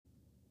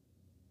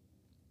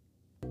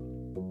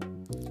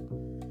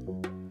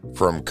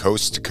From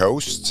coast to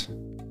coast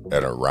and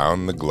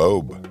around the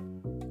globe.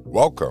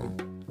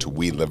 Welcome to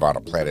We Live on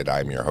a Planet.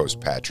 I'm your host,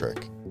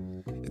 Patrick.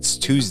 It's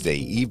Tuesday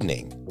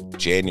evening,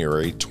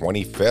 January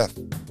 25th,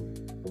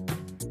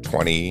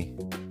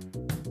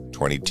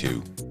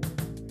 2022.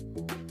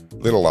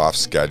 Little off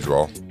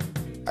schedule.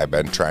 I've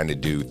been trying to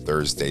do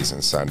Thursdays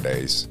and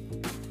Sundays.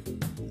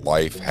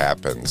 Life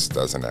happens,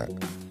 doesn't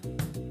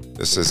it?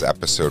 This is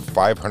episode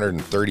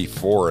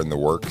 534 in the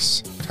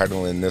works,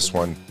 titling this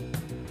one,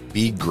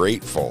 Be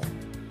Grateful.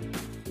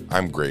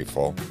 I'm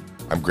grateful.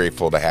 I'm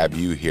grateful to have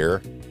you here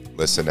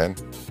listening.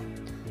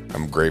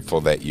 I'm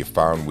grateful that you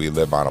found We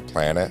Live on a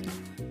Planet.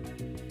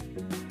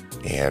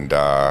 And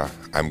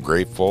I'm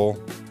grateful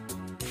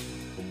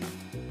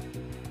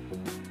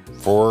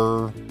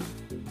for,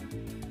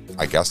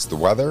 I guess, the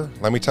weather.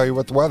 Let me tell you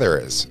what the weather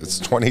is. It's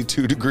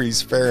 22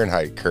 degrees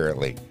Fahrenheit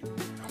currently,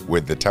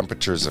 with the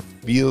temperatures of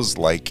feels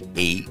like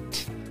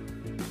 8.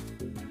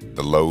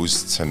 The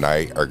lows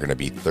tonight are going to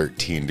be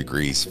 13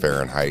 degrees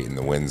Fahrenheit, and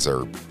the winds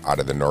are out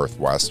of the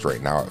northwest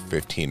right now at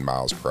 15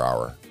 miles per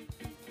hour.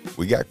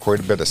 We got quite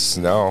a bit of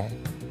snow.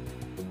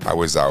 I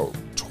was out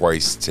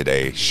twice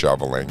today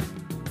shoveling,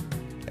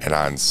 and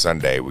on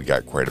Sunday we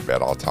got quite a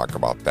bit. I'll talk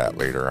about that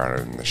later on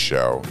in the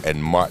show,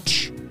 and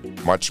much,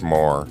 much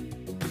more.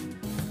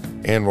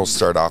 And we'll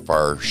start off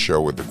our show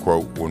with the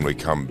quote when we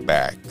come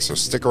back. So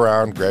stick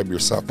around, grab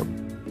yourself a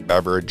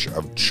beverage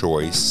of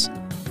choice.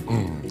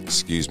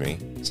 Excuse me.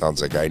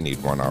 Sounds like I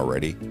need one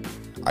already.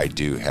 I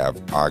do have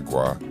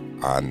agua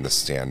on the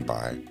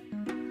standby.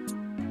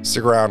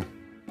 Stick around.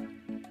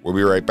 We'll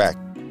be right back.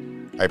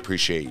 I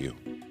appreciate you.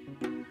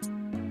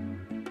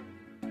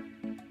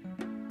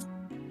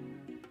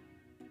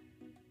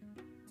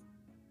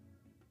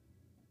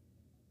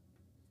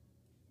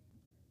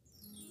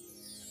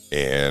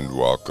 And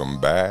welcome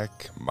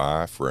back,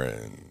 my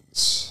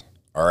friends.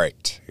 All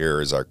right,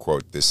 here is our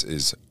quote. This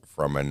is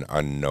from an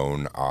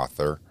unknown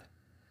author.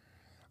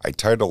 I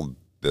titled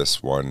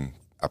this one,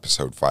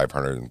 episode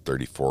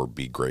 534,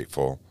 Be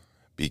Grateful,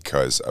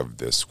 because of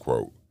this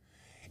quote.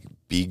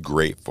 Be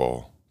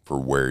grateful for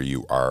where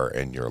you are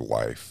in your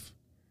life.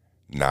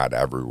 Not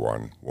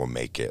everyone will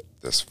make it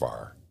this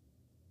far.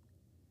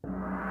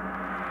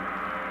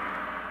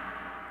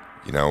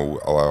 You know,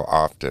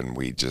 often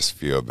we just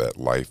feel that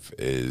life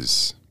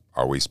is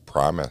always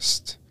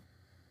promised.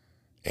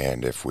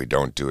 And if we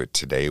don't do it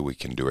today, we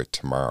can do it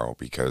tomorrow,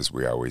 because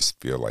we always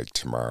feel like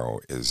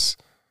tomorrow is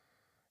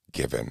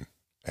given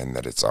and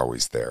that it's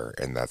always there.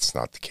 And that's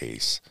not the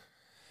case.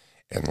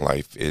 And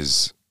life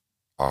is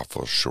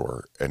awful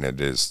short, and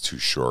it is too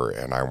short.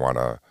 And I want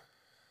to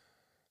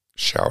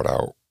shout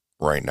out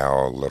right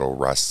now a little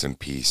rest in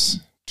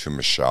peace to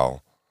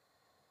Michelle,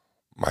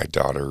 my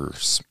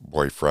daughter's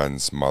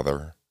boyfriend's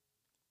mother.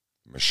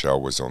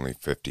 Michelle was only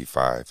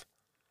 55.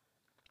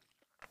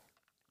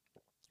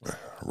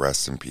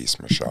 Rest in peace,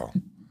 Michelle.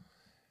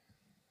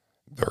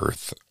 The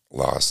earth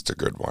lost a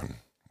good one.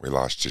 We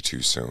lost you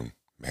too soon.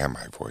 Man,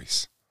 my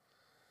voice.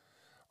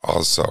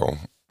 Also,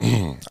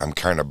 I'm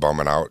kind of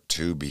bumming out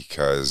too,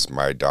 because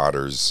my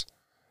daughter's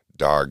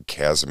dog,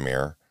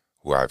 Casimir,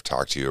 who I've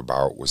talked to you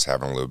about, was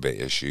having a little bit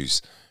of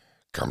issues.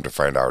 Come to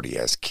find out he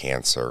has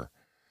cancer,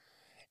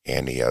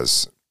 and he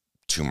has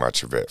too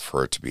much of it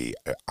for it to be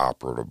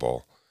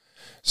operable.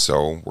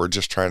 So we're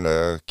just trying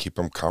to keep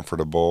him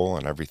comfortable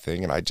and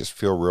everything. And I just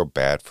feel real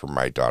bad for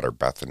my daughter,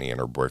 Bethany,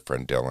 and her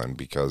boyfriend, Dylan,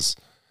 because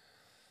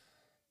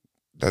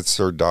that's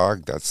their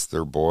dog. That's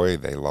their boy.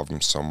 They love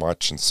him so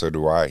much, and so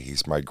do I.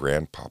 He's my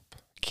grandpup.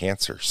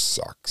 Cancer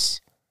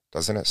sucks.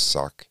 Doesn't it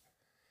suck?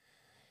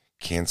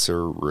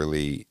 Cancer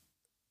really,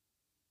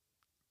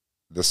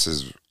 this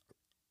is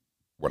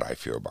what I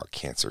feel about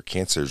cancer.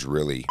 Cancer is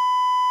really,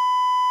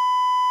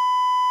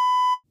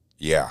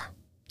 yeah,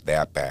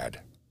 that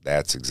bad.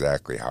 That's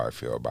exactly how I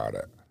feel about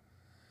it.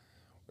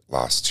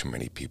 Lost too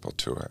many people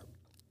to it.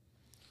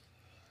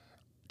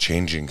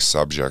 Changing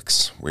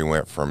subjects, we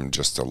went from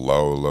just a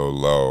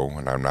low,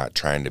 and I'm not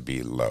trying to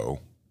be low,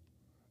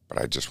 but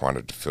I just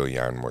wanted to fill you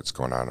on what's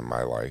going on in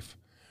my life.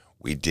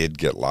 We did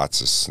get lots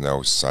of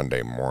snow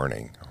Sunday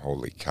morning.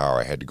 Holy cow,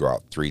 I had to go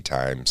out 3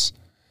 times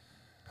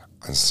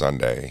on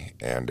Sunday,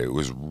 and it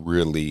was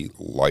really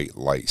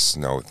light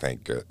snow,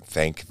 thank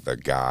the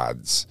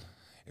gods.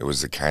 It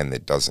was the kind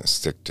that doesn't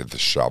stick to the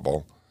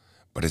shovel,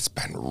 but it's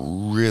been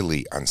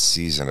really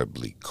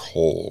unseasonably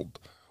cold.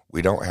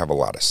 We don't have a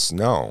lot of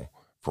snow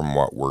from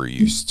what we're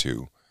used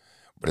to,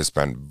 but it's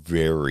been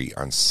very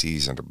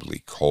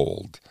unseasonably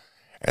cold.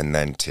 And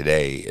then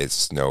today it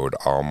snowed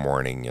all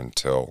morning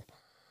until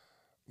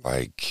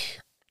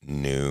like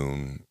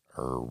noon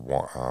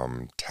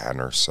or 10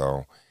 or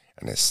so,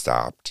 and it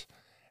stopped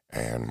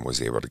and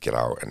was able to get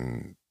out.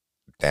 And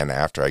then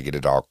after I get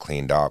it all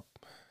cleaned up,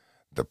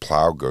 the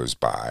plow goes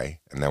by,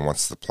 and then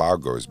once the plow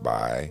goes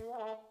by,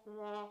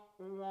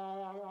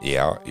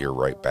 yeah, you're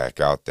right back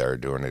out there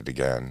doing it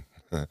again.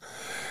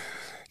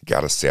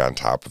 Got to stay on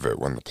top of it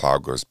when the plow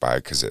goes by,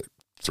 because it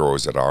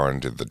throws it all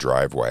into the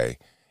driveway.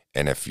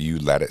 And if you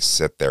let it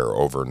sit there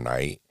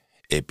overnight,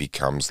 it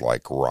becomes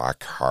like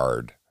rock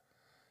hard.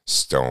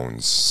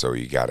 stones, so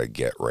you got to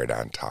get right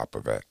on top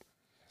of it.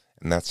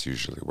 And that's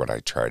usually what I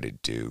try to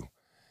do,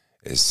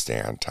 is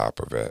stay on top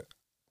of it.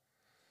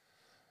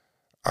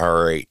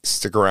 All right,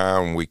 stick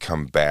around. When we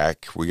come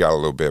back, we got a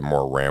little bit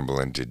more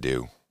rambling to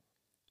do.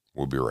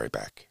 We'll be right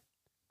back.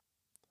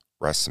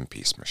 Rest in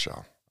peace,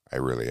 Michelle. I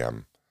really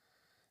am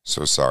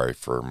so sorry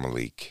for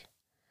Malik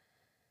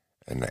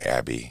and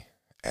Abby.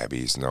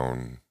 Abby's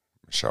known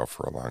Michelle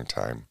for a long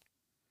time.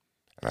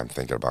 And I'm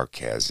thinking about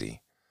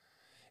Cassie.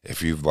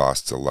 If you've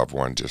lost a loved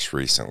one just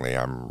recently,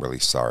 I'm really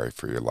sorry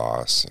for your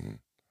loss. And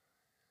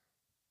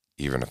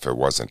even if it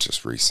wasn't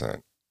just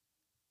recent,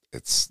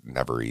 it's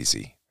never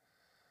easy.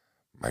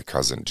 My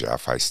cousin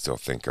Jeff, I still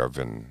think of,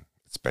 and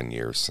it's been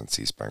years since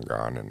he's been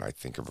gone, and I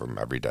think of him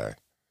every day.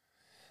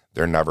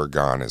 They're never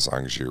gone as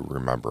long as you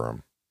remember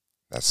them.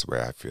 That's the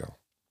way I feel.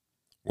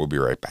 We'll be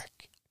right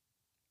back.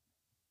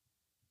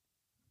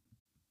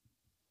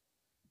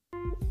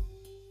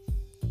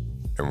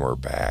 And we're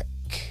back.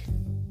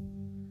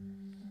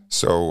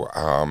 So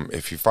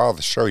if you follow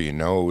the show, you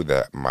know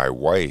that my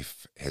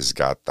wife has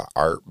got the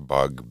art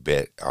bug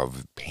bit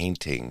of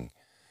painting,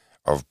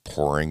 of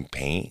pouring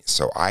paint.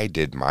 So I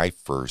did my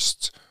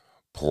first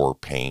pour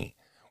paint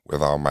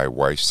with all my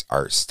wife's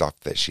art stuff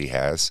that she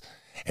has.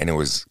 And it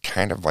was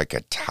kind of like a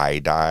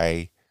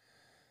tie-dye-ish,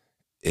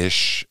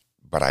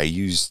 but I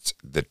used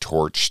the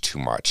torch too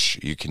much.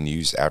 You can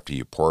use, after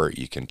you pour it,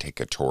 you can take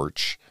a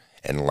torch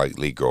and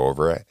lightly go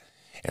over it.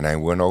 And I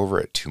went over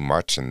it too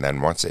much, and then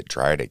once it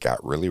dried, it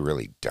got really,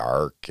 really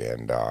dark.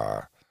 And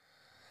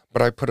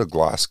but I put a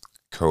gloss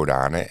coat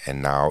on it,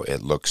 and now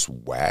it looks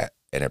wet,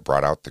 and it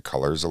brought out the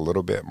colors a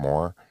little bit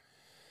more.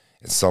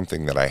 It's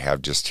something that I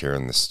have just here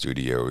in the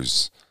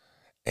studios,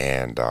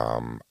 and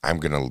I'm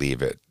going to leave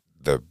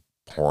the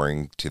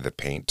pouring to the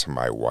paint to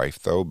my wife,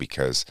 though,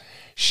 because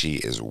she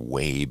is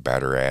way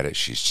better at it.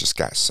 She's just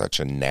got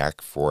such a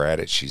knack for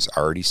it. She's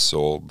already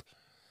sold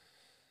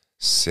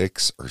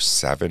 6 or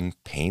 7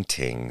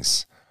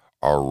 paintings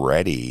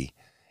already,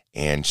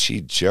 and she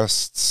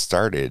just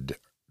started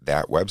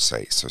that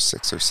website. So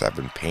 6 or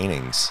 7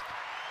 paintings.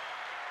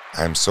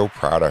 I'm so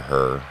proud of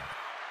her,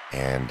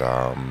 and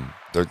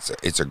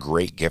it's a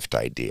great gift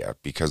idea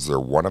because they're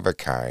one of a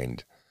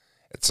kind.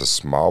 It's a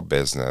small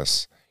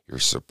business. You're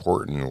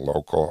supporting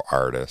local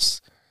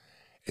artists.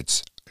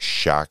 It's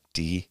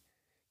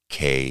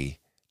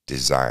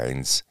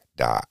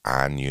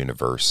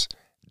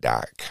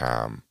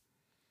ShaktiKDesigns.onuniverse.com.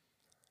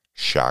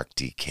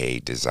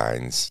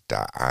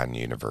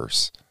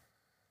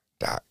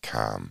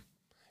 ShaktiKDesigns.onuniverse.com.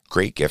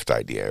 Great gift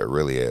idea. It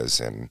really is.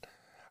 And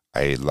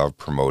I love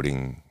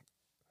promoting.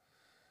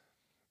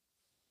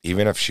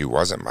 Even if she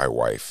wasn't my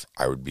wife,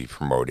 I would be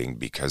promoting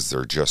because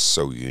they're just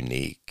so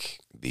unique,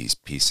 these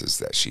pieces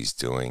that she's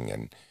doing.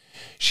 And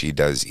she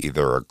does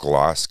either a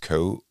gloss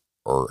coat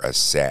or a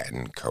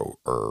satin coat,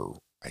 or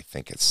I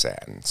think it's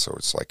satin, so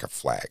it's like a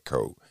flat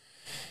coat.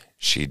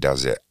 She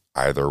does it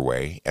either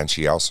way, and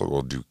she also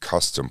will do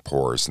custom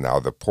pours. Now,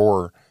 the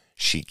pour,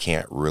 she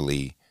can't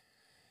really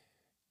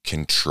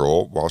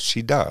control. Well,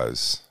 she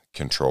does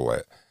control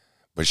it,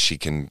 but she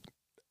can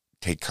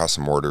take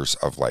custom orders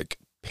of like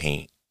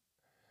paint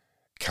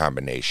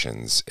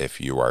combinations if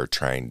you are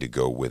trying to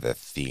go with a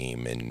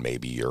theme in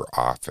maybe your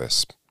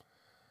office.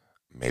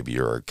 Maybe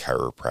you're a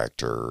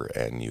chiropractor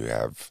and you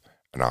have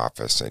an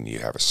office and you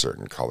have a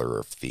certain color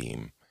of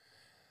theme,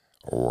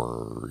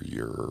 or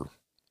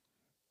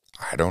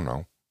I don't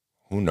know.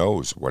 Who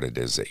knows what it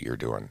is that you're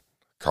doing?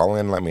 Call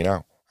in, let me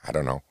know. I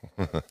don't know.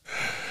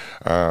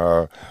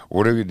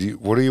 What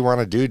do you want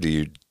to do?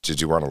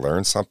 Did you want to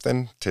learn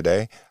something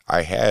today?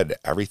 I had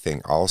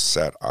everything all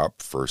set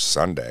up for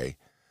Sunday.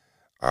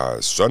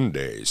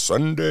 Sunday.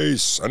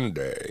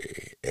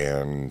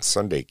 And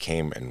Sunday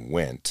came and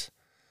went.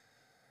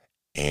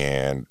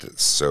 And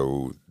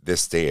so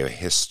this day of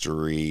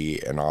history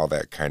and all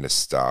that kind of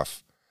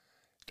stuff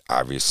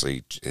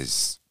obviously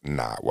is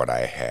not what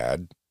I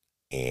had.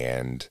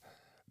 And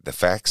the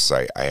facts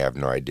site, I have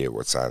no idea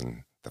what's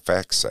on the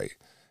facts site.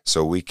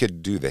 So we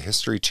could do the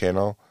History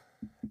Channel,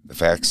 the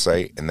facts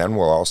site, and then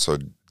we'll also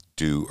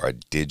do a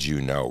Did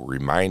You Know?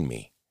 Remind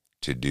me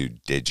to do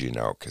Did You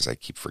Know? Because I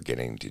keep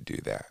forgetting to do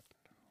that.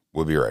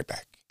 We'll be right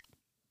back.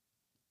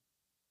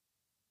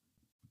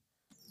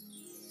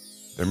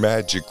 They're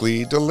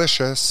magically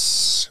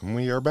delicious.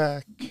 We are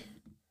back.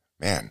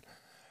 Man,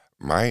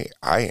 I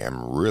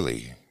am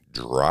really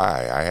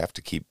dry. I have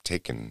to keep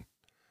taking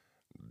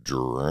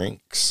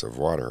drinks of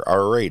water.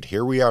 All right,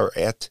 here we are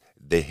at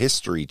the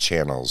History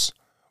Channel's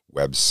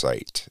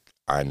website.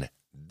 On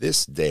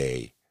this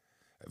day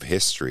of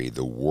history,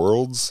 the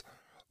world's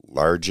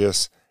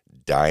largest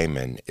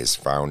diamond is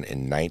found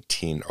in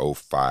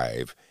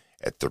 1905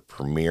 at the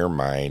Premier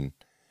Mine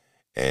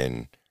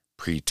in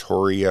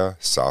Pretoria,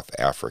 South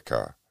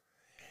Africa.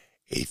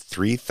 A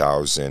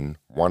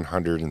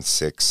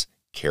 3,106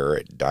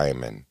 carat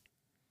diamond.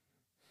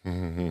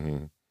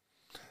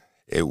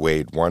 It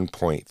weighed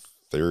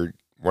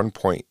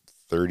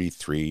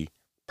 1.33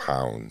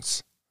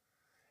 pounds,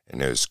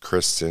 and it was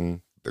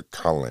christened the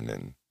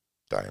Cullinan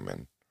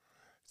diamond.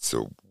 It's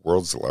the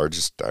world's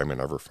largest diamond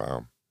ever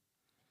found.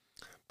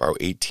 About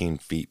 18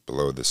 feet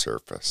below the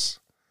surface.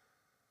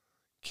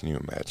 Can you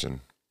imagine?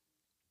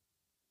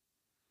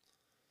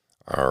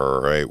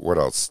 All right, what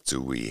else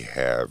do we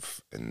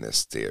have in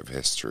this day of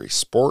history?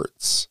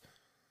 Sports.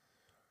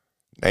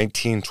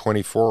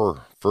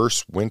 1924,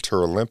 first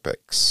Winter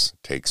Olympics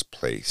takes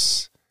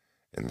place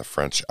in the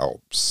French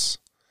Alps.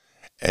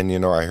 And,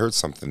 I heard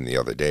something the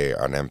other day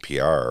on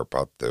NPR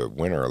about the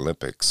Winter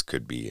Olympics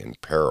could be in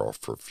peril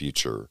for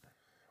future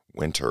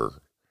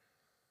Winter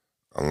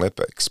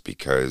Olympics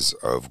because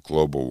of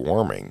global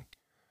warming.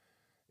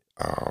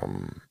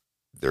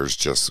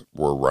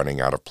 We're running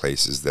out of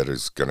places that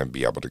is going to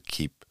be able to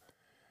keep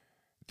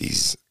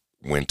these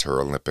Winter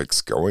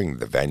Olympics going,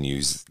 the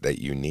venues that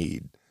you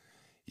need.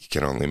 You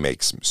can only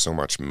make so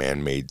much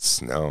man-made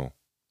snow.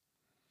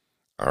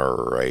 All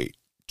right.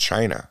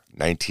 China,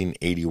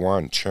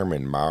 1981,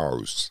 Chairman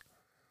Mao's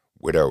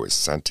widow is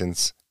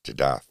sentenced to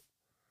death.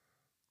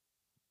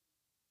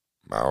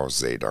 Mao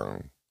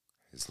Zedong,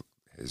 his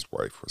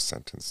wife, was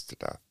sentenced to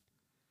death.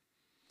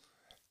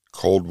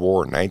 Cold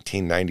War,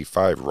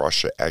 1995,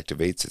 Russia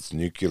activates its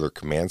nuclear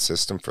command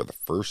system for the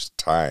first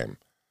time.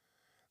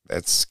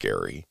 That's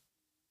scary.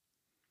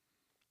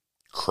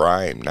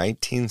 Crime,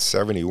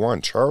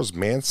 1971, Charles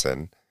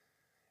Manson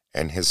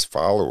and his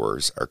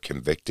followers are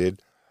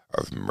convicted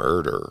of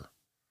murder.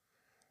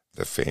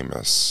 The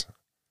famous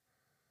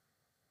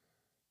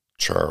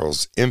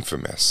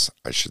infamous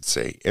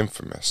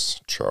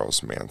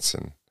Charles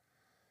Manson,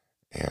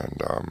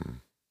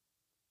 and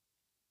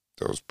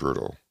those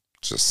brutal,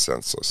 just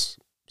senseless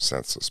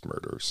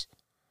murders.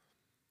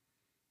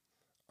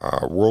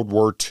 World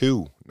War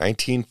II,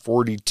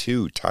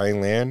 1942,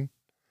 Thailand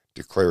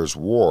declares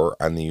war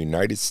on the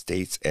United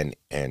States and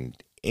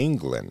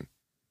England.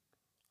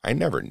 I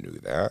never knew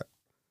that.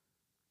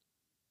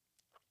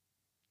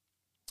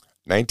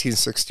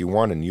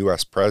 1961 in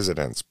U.S.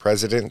 President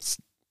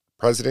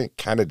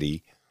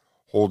Kennedy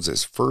holds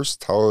his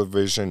first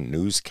television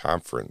news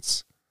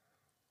conference.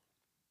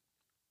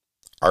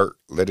 Art,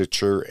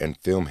 literature, and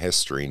film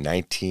history,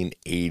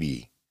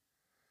 1980.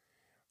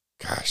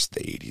 Gosh,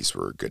 the 80s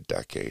were a good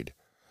decade.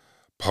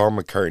 Paul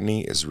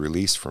McCartney is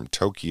released from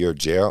Tokyo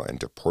jail and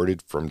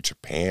deported from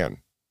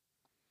Japan.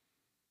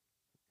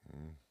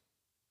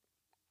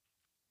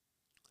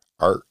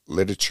 Art,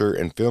 literature,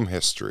 and film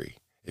history.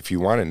 If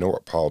you want to know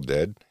what Paul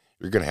did,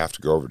 you're going to have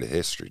to go over to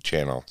History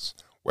Channel's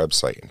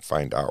website and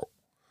find out.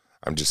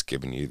 I'm just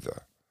giving you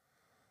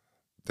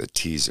the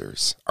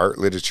teasers. Art,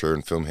 literature,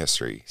 and film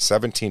history.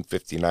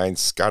 1759,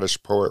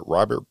 Scottish poet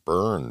Robert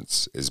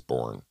Burns is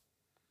born.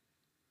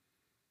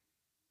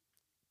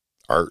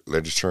 Art,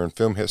 literature, and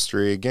film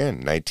history again.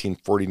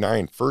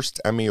 1949,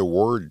 first Emmy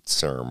Award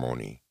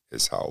ceremony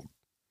is held.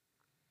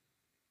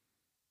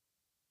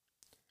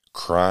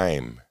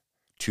 Crime.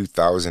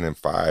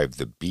 2005,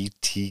 the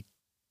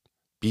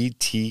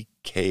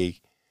BTK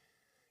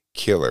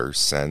killer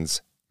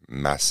sends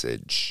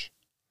message.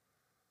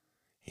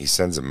 He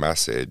sends a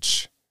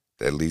message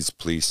that leads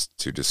police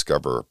to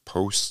discover a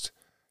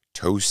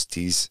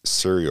post-Toasties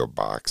cereal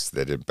box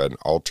that had been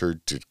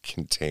altered to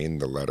contain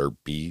the letter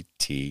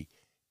BTK.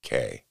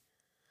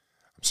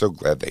 I'm so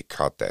glad they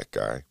caught that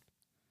guy.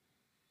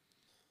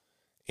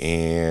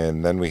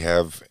 And then we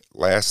have,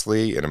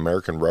 lastly, in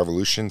American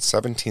Revolution,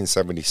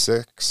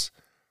 1776,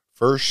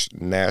 First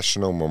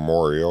National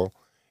Memorial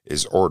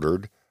is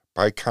ordered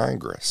by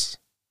Congress.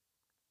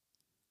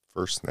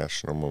 First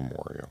National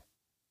Memorial.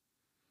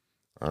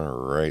 All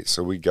right,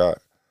 so we got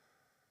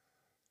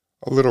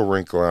a little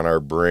wrinkle on our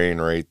brain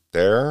right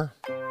there.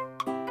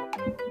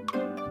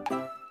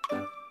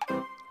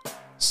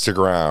 Stick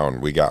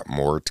around, we got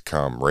more to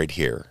come right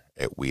here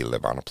at We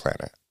Live on a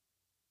Planet.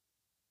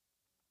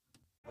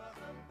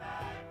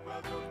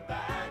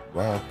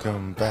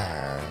 Welcome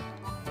back.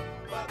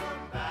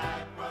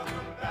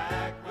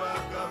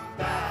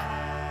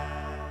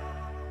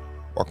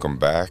 Welcome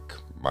back,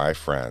 my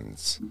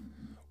friends.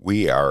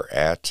 We are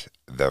at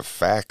the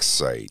Facts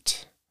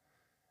site.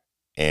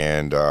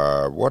 And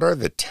what are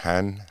the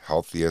 10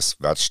 healthiest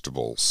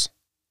vegetables?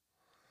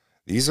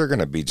 These are going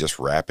to be just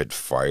rapid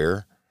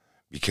fire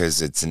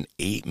because it's an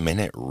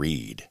 8-minute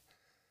read.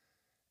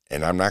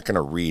 And I'm not going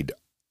to read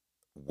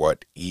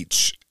what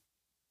each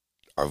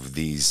of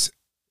these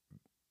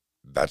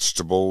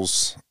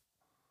vegetables,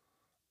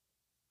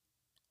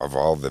 of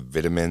all the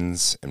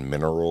vitamins and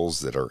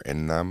minerals that are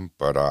in them.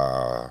 But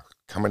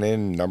coming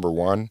in, number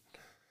 1,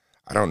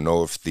 I don't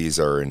know if these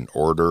are in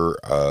order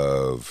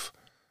of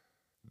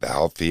the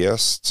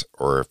healthiest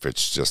or if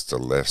it's just a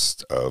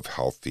list of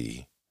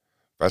healthy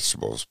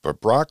vegetables.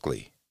 But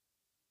broccoli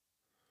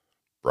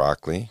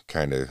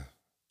kind of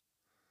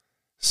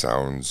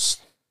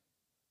sounds,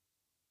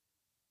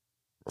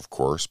 of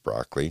course,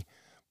 broccoli,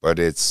 but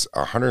it's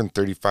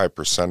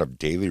 135% of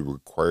daily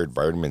required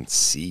vitamin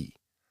C.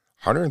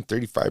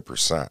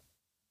 135%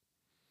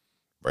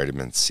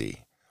 vitamin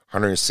C,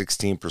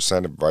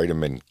 116% of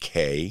vitamin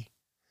K,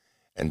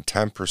 and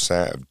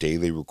 10% of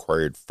daily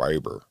required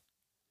fiber.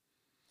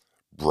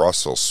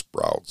 Brussels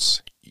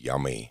sprouts,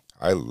 yummy.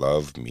 I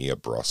love me a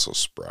Brussels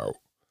sprout.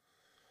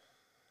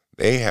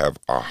 They have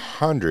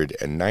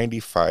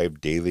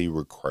 195 daily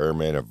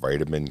requirement of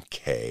vitamin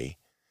K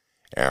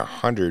and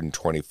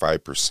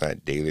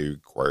 125% daily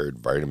required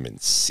vitamin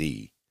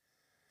C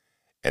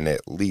and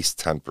at least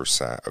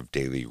 10% of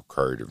daily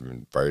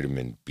required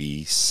vitamin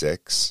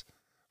B6,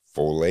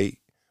 folate,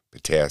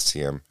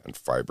 potassium, and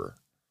fiber.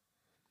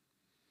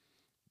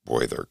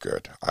 Boy, they're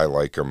good. I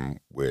like them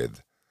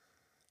with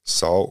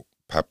salt,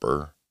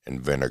 pepper,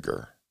 and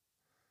vinegar.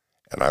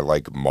 And I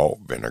like malt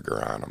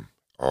vinegar on them.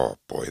 Oh,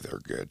 boy, they're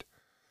good.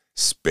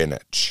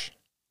 Spinach.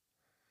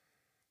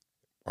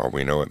 Well,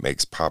 we know it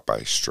makes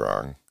Popeye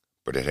strong,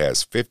 but it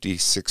has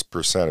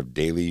 56% of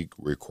daily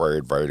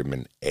required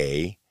vitamin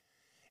A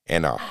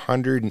and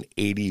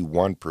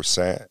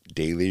 181%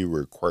 daily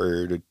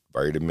required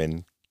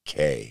vitamin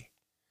K.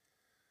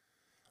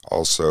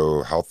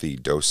 Also, healthy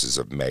doses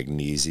of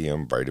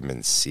magnesium,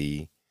 vitamin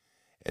C,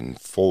 and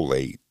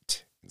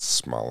folate in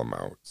small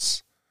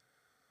amounts.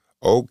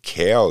 Oh,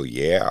 kale,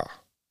 yeah.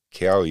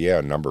 Kale, yeah,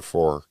 number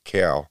 4,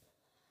 kale.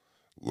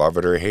 Love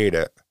it or hate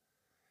it.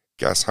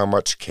 Guess how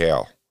much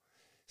kale?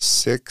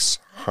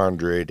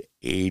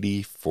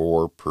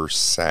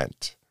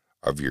 684%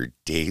 of your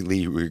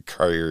daily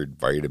required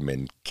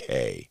vitamin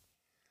K.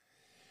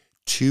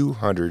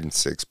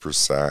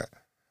 206%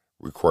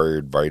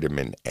 required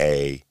vitamin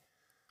A.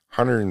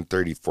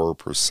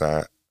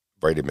 134%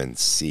 vitamin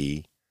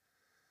C.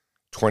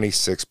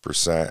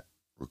 26%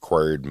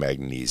 required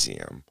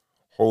magnesium.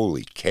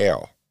 Holy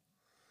kale.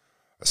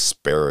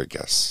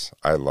 Asparagus.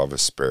 I love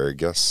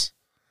asparagus.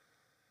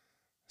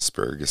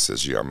 Asparagus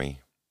is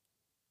yummy.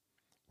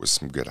 With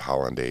some good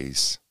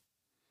hollandaise.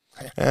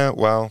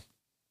 Well,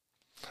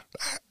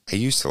 I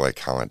used to like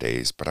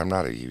hollandaise, but I'm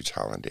not a huge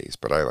hollandaise,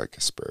 but I like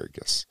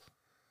asparagus.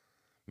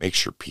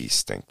 Makes your peas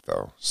stink,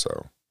 though,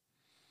 so.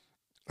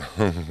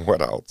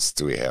 What else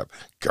do we have?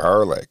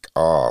 Garlic.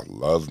 Oh,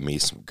 love me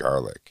some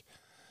garlic.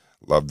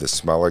 Love the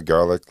smell of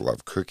garlic.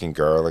 Love cooking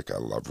garlic. I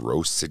love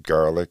roasted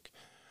garlic.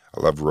 I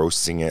love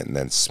roasting it and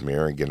then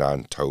smearing it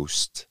on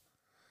toast.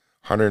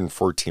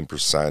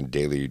 114%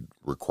 daily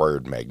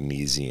required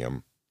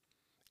magnesium.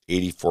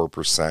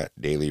 84%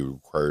 daily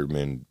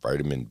requirement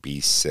vitamin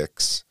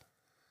B6.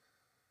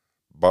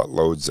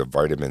 Buttloads of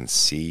vitamin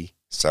C.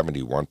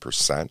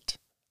 71%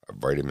 of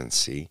vitamin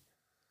C.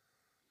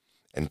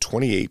 And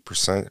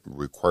 28%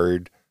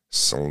 required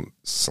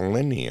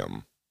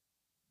selenium.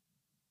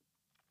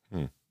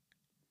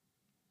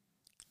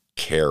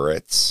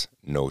 Carrots,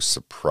 no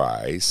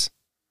surprise.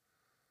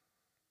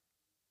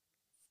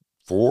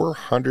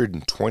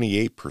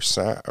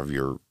 428% of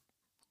your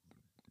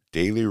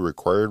daily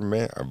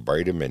requirement of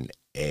vitamin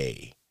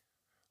A.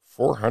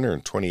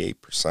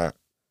 428%.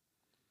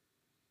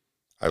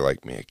 I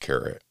like me a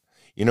carrot.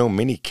 You know,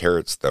 mini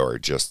carrots, though, are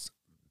just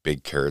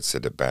big carrots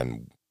that have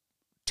been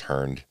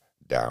turned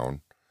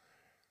down.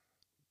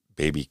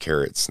 Baby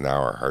carrots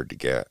now are hard to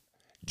get.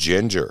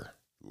 Ginger,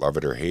 love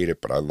it or hate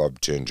it, but I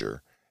love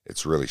ginger.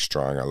 It's really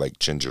strong. I like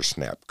ginger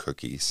snap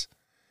cookies.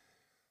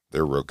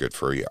 They're real good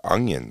for you.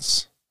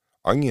 Onions.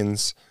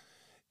 Onions,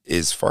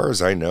 as far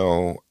as I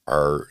know,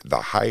 are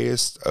the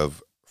highest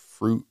of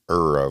fruit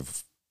or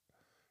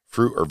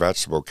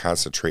vegetable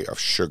concentrate of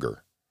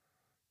sugar.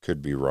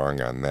 Could be wrong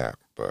on that,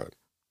 but.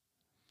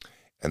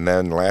 And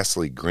then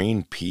lastly,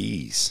 green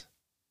peas.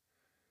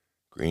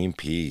 Green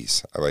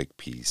peas. I like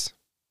peas.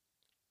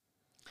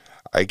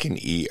 I can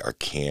eat a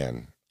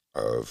can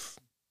of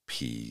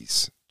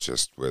peas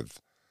just with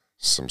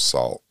some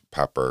salt,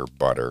 pepper,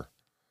 butter.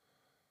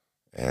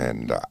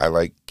 And I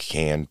like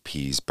canned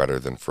peas better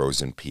than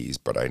frozen peas,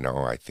 but I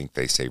think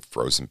they say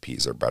frozen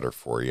peas are better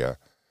for you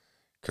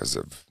because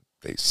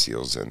they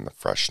seals in the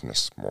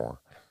freshness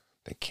more.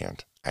 They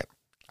can't.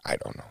 I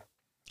don't know.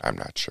 I'm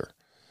not sure.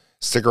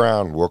 Stick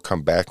around. We'll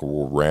come back and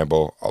we'll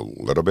ramble a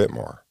little bit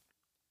more.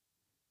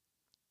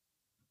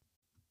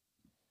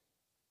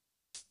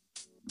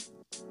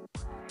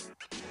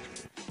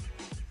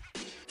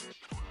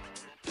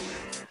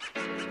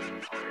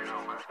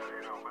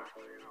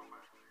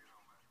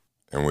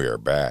 And we are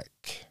back.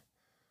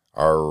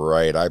 All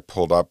right, I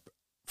pulled up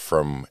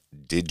from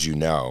Did You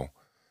Know,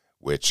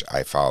 which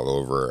I follow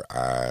over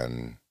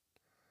on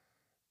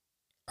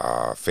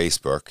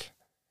Facebook.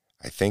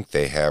 I think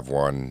they have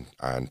one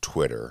on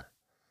Twitter.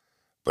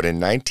 But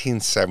in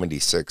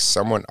 1976,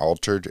 someone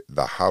altered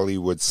the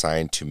Hollywood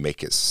sign to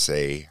make it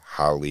say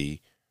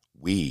Holly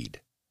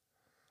Weed.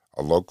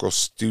 A local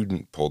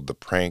student pulled the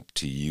prank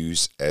to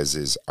use as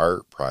his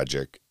art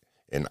project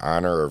in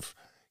honor of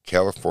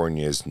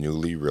California's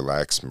newly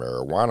relaxed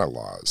marijuana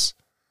laws.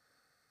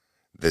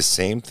 The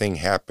same thing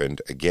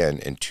happened again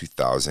in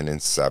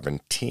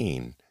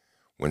 2017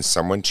 when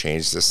someone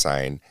changed the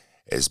sign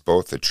as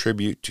both a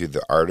tribute to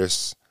the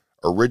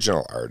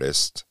original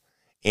artist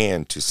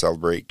and to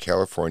celebrate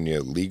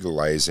California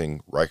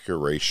legalizing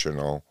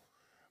recreational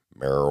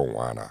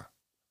marijuana.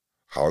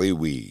 Holly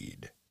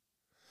Weed.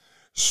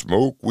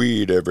 Smoke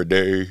weed every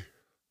day.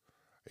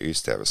 I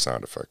used to have a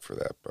sound effect for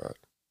that, but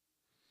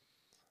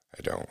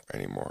I don't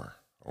anymore.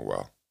 Oh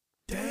well.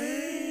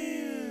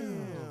 Damn.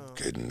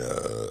 good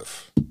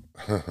enough.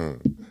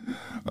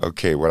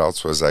 Okay, what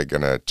else was I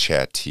going to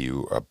chat to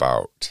you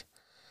about?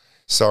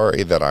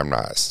 Sorry that I'm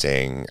not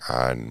staying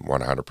on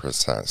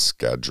 100%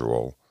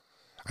 schedule.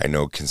 I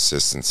know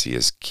consistency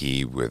is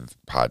key with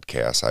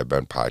podcasts. I've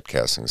been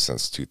podcasting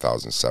since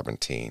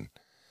 2017.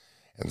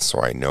 And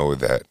so I know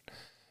that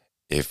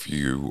if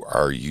you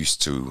are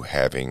used to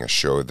having a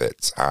show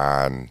that's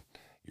on,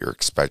 you're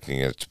expecting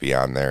it to be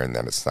on there, and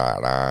then it's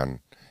not on,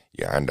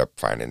 you end up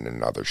finding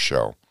another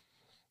show.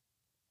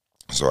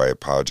 So I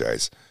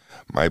apologize.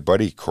 My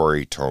buddy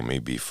Corey told me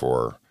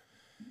before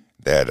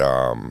that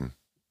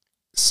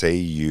say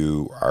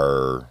you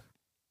are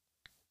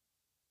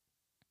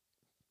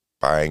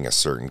buying a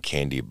certain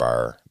candy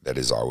bar that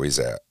is always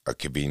at a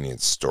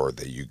convenience store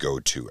that you go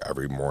to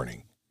every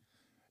morning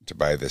to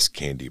buy this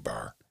candy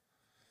bar.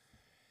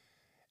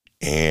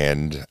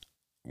 And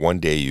one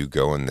day you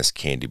go and this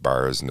candy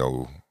bar it's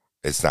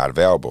not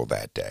available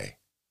that day.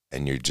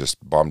 And you're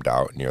just bummed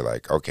out and you're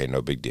like, okay,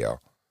 no big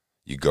deal.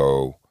 You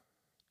go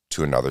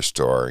to another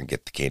store and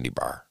get the candy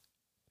bar.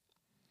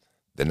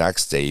 The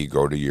next day you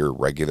go to your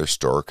regular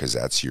store because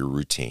that's your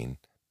routine.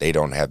 They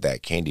don't have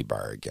that candy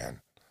bar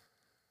again.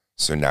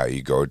 So now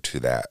you go to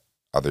that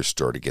other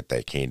store to get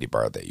that candy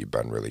bar that you've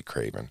been really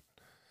craving.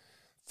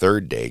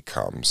 Third day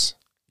comes,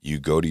 you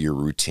go to your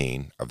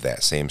routine of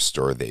that same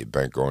store that you've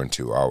been going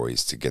to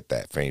always to get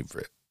that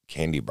favorite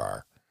candy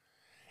bar,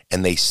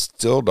 and they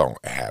still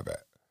don't have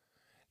it.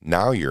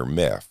 Now you're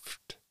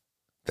miffed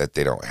that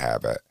they don't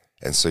have it.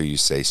 And so you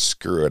say,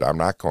 screw it, I'm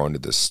not going to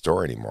this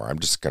store anymore. I'm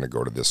just going to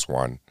go to this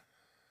one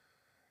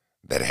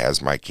that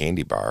has my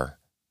candy bar.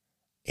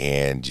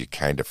 And you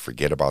kind of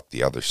forget about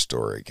the other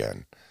store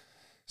again.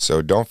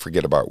 So don't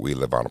forget about We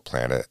Live on a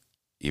Planet.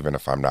 Even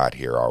if I'm not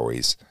here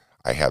always,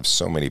 I have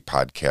so many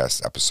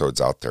podcast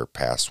episodes out there,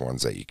 past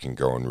ones that you can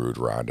go and root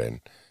around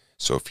in.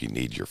 So if you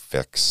need your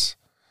fix,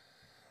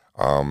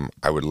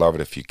 I would love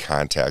it if you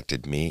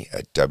contacted me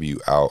at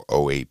WLOAP.com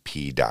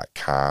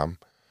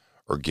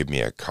or give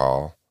me a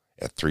call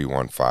at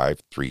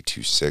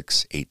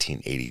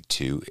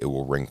 315-326-1882. It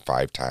will ring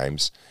 5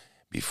 times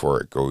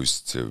before it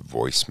goes to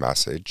voice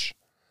message.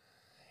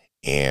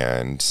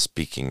 And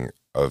speaking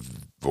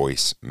of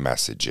voice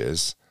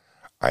messages,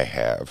 I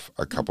have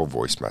a couple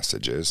voice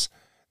messages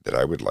that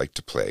I would like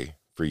to play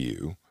for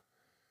you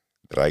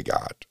that I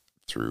got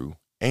through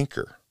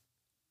Anchor.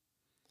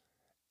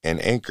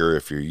 And Anchor,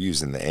 if you're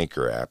using the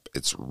Anchor app,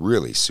 it's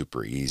really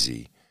super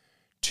easy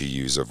to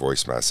use a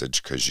voice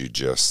message because you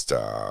just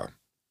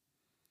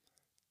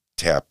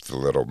tap the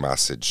little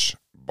message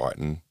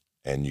button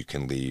and you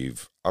can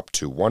leave up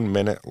to 1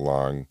 minute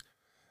long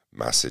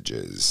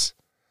messages.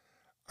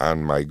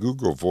 On my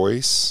Google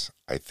Voice,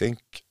 I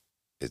think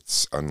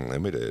it's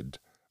unlimited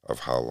of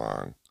how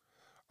long.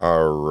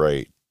 All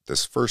right,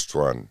 this first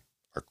one,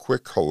 a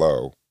quick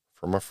hello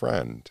from a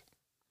friend.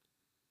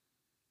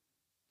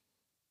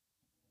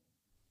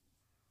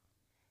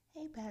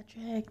 Hey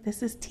Patrick,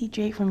 this is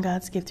TJ from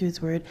God's Gift Through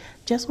His Word.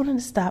 Just wanted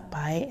to stop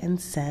by and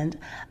send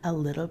a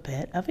little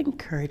bit of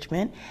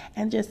encouragement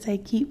and just say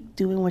keep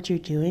doing what you're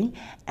doing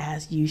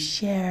as you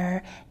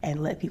share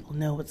and let people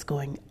know what's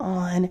going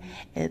on.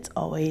 It's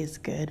always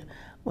good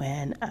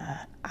when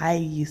I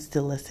used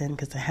to listen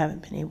because I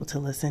haven't been able to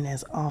listen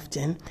as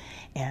often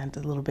and a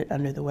little bit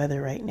under the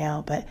weather right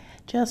now, but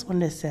just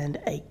wanted to send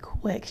a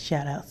quick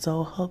shout out.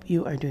 So hope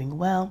you are doing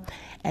well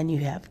and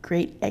you have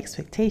great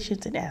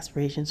expectations and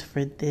aspirations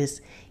for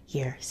this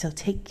year. So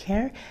take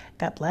care,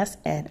 God bless,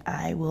 and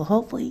I will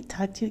hopefully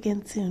talk to you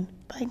again soon.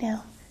 Bye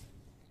now.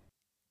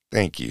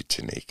 Thank you,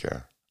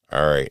 Tanika.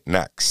 All right,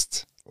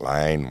 next,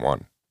 line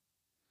 1.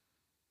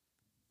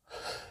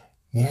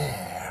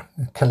 Yeah,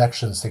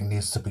 collections thing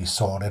needs to be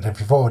sorted. If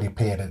you've already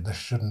paid it, they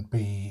shouldn't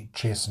be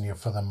chasing you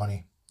for the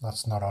money.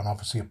 That's not on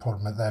obviously a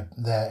problem at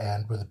their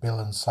end with the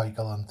billing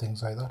cycle and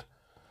things like that.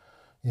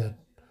 Yeah,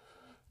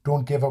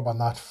 don't give up on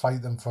that.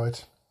 Fight them for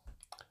it.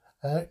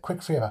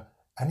 Quick favour,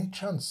 any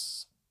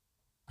chance,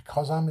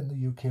 because I'm in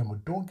the UK and we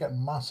don't get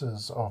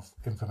masses of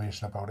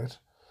information about it,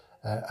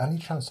 any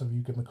chance of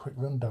you giving a quick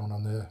rundown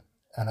on the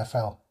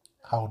NFL,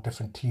 how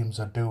different teams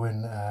are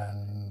doing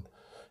and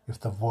if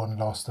they've won,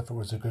 lost, if it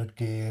was a good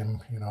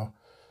game,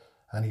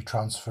 any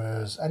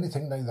transfers,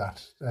 anything like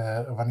that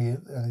of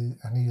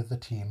any of the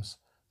teams,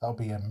 that'll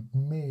be a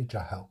major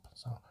help.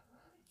 So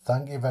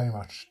thank you very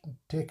much.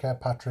 Take care,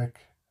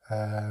 Patrick,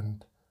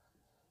 and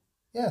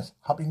yes,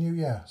 Happy New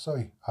Year.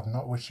 Sorry, I've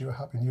not wished you a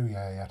Happy New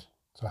Year yet.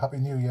 So Happy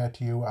New Year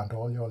to you and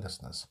all your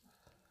listeners.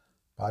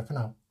 Bye for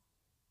now.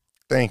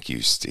 Thank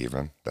you,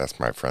 Stephen. That's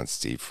my friend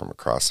Steve from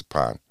across the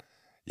pond.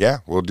 Yeah,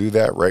 we'll do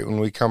that right when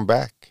we come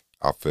back.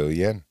 I'll fill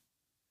you in.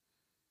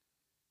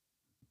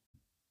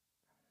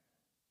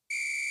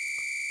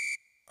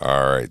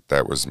 All right,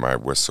 that was my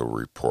whistle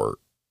report,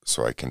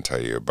 so I can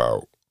tell you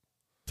about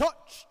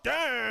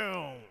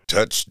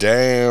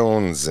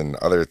touchdowns and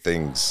other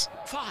things.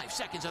 5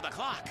 seconds of the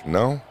clock.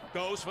 No.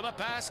 Goes for the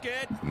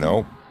basket.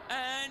 No.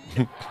 And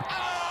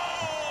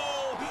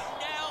oh, he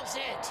nails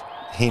it.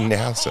 He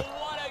nails it.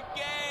 What a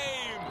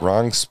game!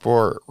 Wrong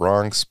sport,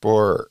 wrong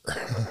sport.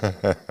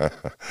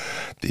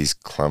 These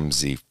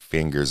clumsy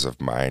fingers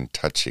of mine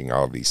touching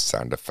all these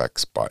sound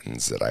effects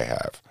buttons that I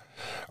have.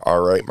 All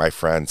right, my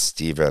friend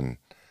Steven,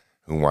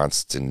 who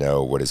wants to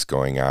know what is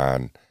going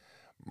on.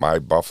 My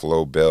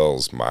Buffalo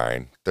Bills,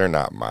 mine. They're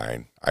not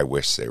mine. I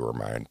wish they were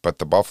mine. But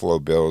the Buffalo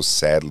Bills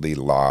sadly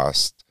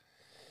lost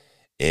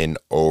in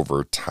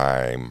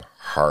overtime,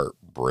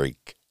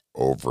 heartbreak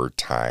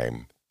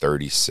overtime,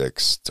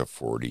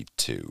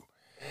 36-42.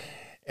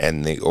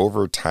 And the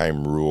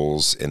overtime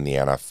rules in the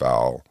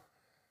NFL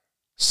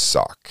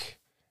suck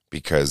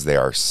because they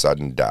are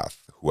sudden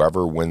death.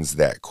 Whoever wins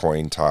that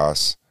coin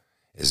toss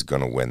is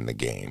going to win the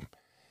game.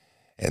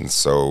 And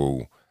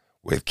so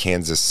with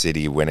Kansas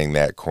City winning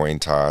that coin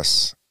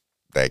toss,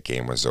 that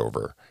game was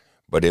over.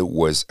 But it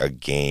was a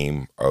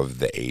game of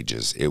the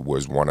ages. It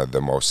was one of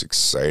the most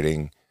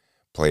exciting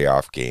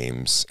playoff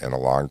games in a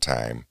long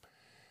time.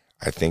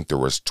 I think there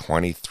was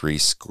 23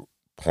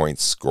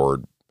 points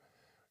scored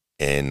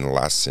in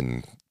less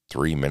than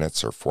 3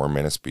 minutes or 4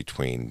 minutes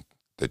between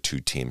the two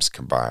teams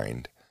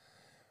combined.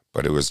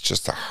 But it was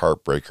just a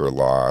heartbreaker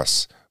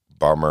loss.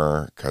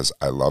 Bummer, because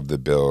I love the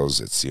Bills.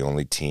 It's the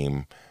only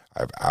team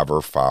I've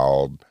ever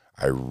followed.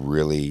 I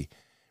really,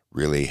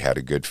 really had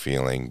a good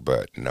feeling,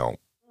 but no,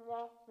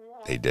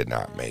 they did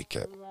not make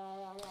it.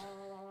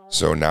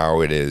 So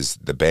now it is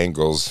the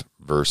Bengals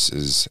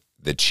versus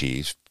the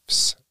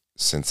Chiefs,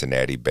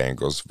 Cincinnati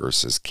Bengals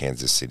versus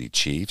Kansas City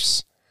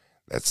Chiefs.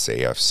 That's the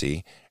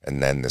AFC.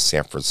 And then the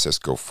San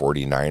Francisco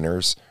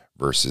 49ers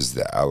versus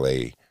the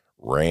LA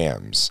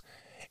Rams.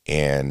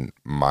 And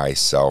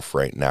myself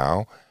right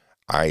now,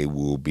 I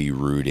will be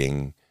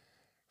rooting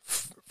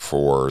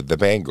for the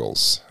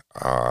Bengals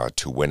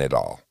to win it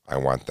all. I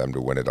want them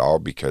to win it all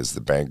because the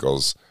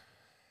Bengals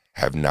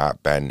have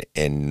not been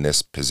in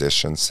this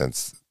position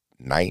since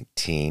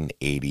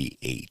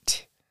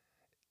 1988,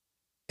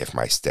 if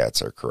my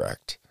stats are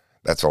correct.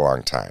 That's a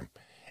long time.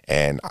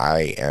 And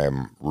I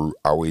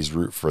always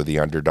root for the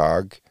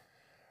underdog.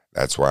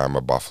 That's why I'm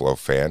a Buffalo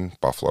fan.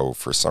 Buffalo,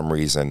 for some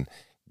reason,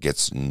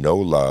 gets no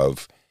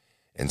love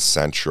in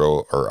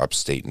central or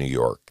upstate New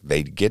York.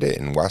 They get it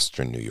in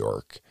western New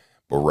York.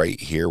 But right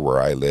here where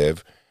I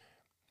live,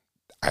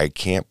 I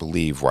can't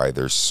believe why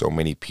there's so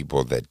many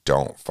people that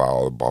don't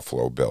follow the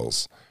Buffalo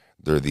Bills.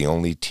 They're the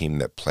only team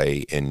that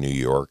play in New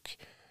York.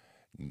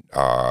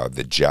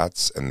 The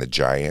Jets and the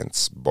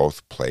Giants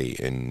both play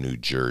in New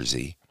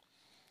Jersey.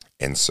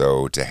 And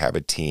so to have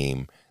a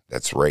team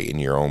that's right in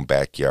your own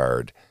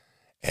backyard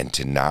and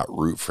to not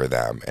root for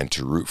them and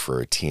to root for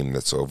a team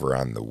that's over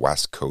on the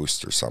West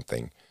Coast or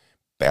something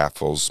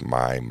baffles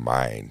my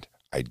mind.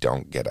 I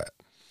don't get it.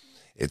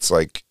 It's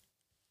like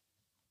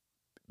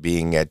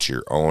being at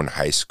your own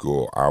high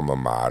school alma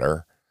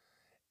mater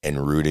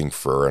and rooting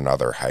for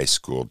another high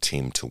school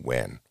team to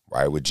win.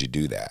 Why would you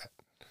do that?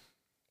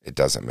 It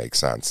doesn't make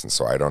sense. And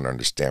so I don't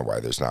understand why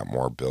there's not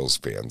more Bills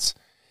fans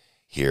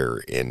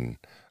here in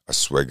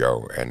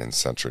Oswego and in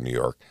central New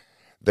York.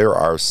 There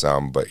are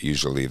some, but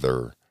usually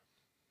they're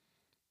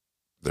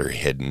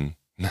hidden.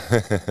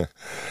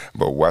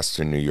 But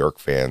western New York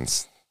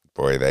fans,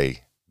 boy,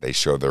 they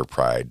show their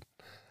pride.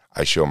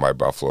 I show my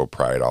Buffalo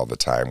pride all the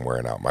time,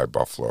 wearing out my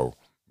Buffalo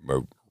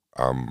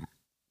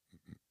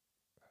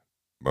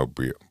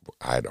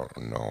I don't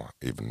know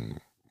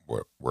even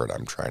what word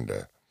I'm trying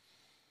to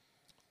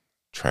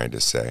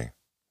say.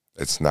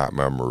 It's not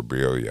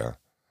memorabilia.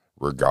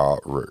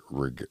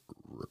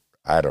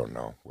 I don't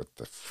know what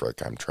the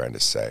frick I'm trying to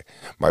say.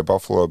 My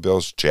Buffalo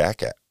Bills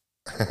jacket.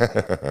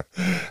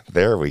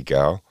 There we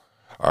go.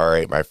 All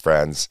right, my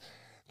friends.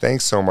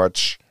 Thanks so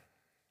much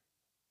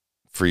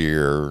for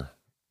your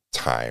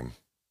time.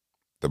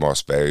 The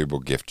most valuable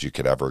gift you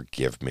could ever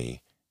give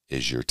me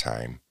is your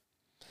time.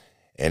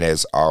 And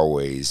as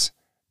always,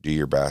 do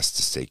your best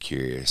to stay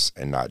curious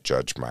and not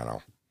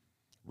judgmental.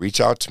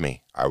 Reach out to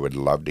me. I would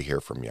love to hear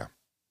from you.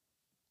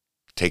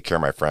 Take care,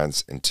 my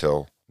friends.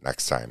 Until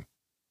next time.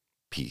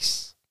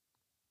 Peace.